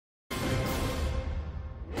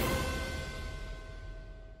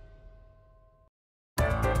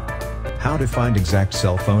How to find exact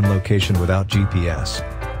cell phone location without GPS.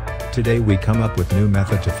 Today we come up with new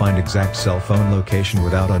method to find exact cell phone location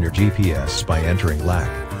without on your GPS by entering LAC,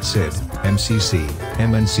 SID, MCC,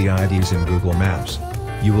 MNC IDs in Google Maps.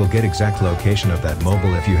 You will get exact location of that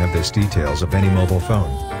mobile if you have this details of any mobile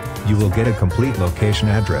phone. You will get a complete location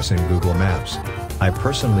address in Google Maps. I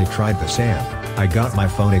personally tried this AMP, I got my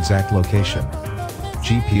phone exact location.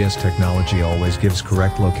 GPS technology always gives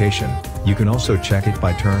correct location. You can also check it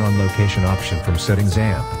by turn on location option from settings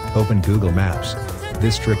AMP, open Google Maps.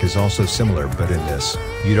 This trick is also similar, but in this,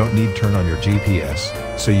 you don't need turn on your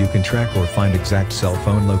GPS, so you can track or find exact cell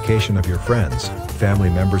phone location of your friends, family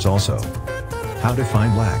members also. How to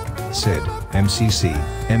find LAC, SID, MCC,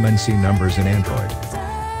 MNC numbers in Android.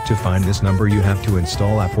 To find this number you have to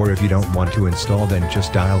install app, or if you don't want to install then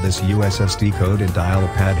just dial this USSD code and dial a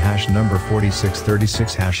pad hash number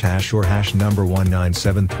 4636 hash or hash number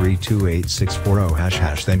 197328640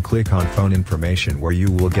 hash then click on phone information where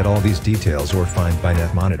you will get all these details or find by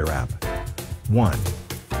NetMonitor app. 1.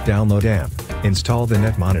 Download AMP, install the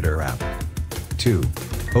NetMonitor app. 2.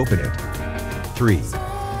 Open it. 3.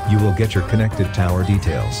 You will get your connected tower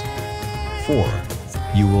details. 4.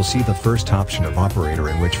 You will see the first option of operator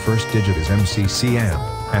in which first digit is MCC AMP,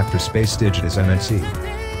 after space digit is MNC.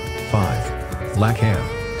 5. LAC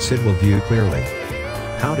AMP, SID will view clearly.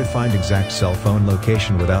 How to find exact cell phone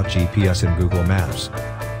location without GPS in Google Maps.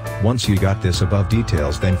 Once you got this above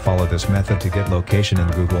details then follow this method to get location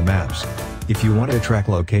in Google Maps. If you want to track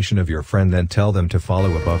location of your friend then tell them to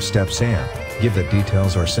follow above steps AMP, give the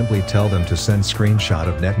details or simply tell them to send screenshot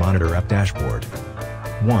of NetMonitor app dashboard.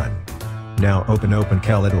 1. Now open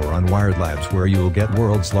Calid or Unwired Labs where you will get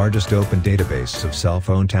world's largest open database of cell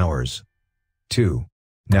phone towers. 2.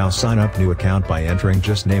 Now sign up new account by entering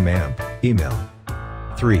just name AMP, email.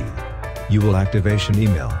 3. You will activation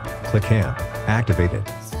email, click AMP, activate it.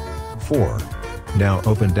 4. Now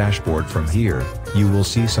open dashboard from here, you will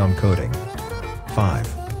see some coding.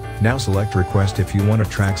 5. Now select request if you want to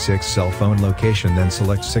track 6 cell phone location then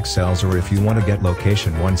select 6 cells, or if you want to get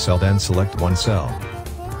location 1 cell then select 1 cell.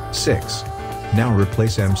 6. Now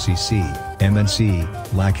replace MCC,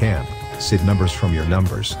 MNC, LAC AMP, SID numbers from your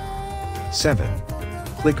numbers. 7.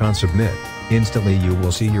 Click on submit, instantly you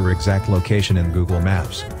will see your exact location in Google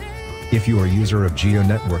Maps. If you are user of Geo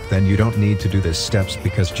Network then you don't need to do this steps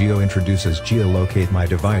because Geo introduces Geolocate My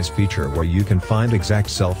Device feature where you can find exact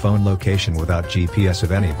cell phone location without GPS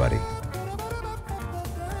of anybody.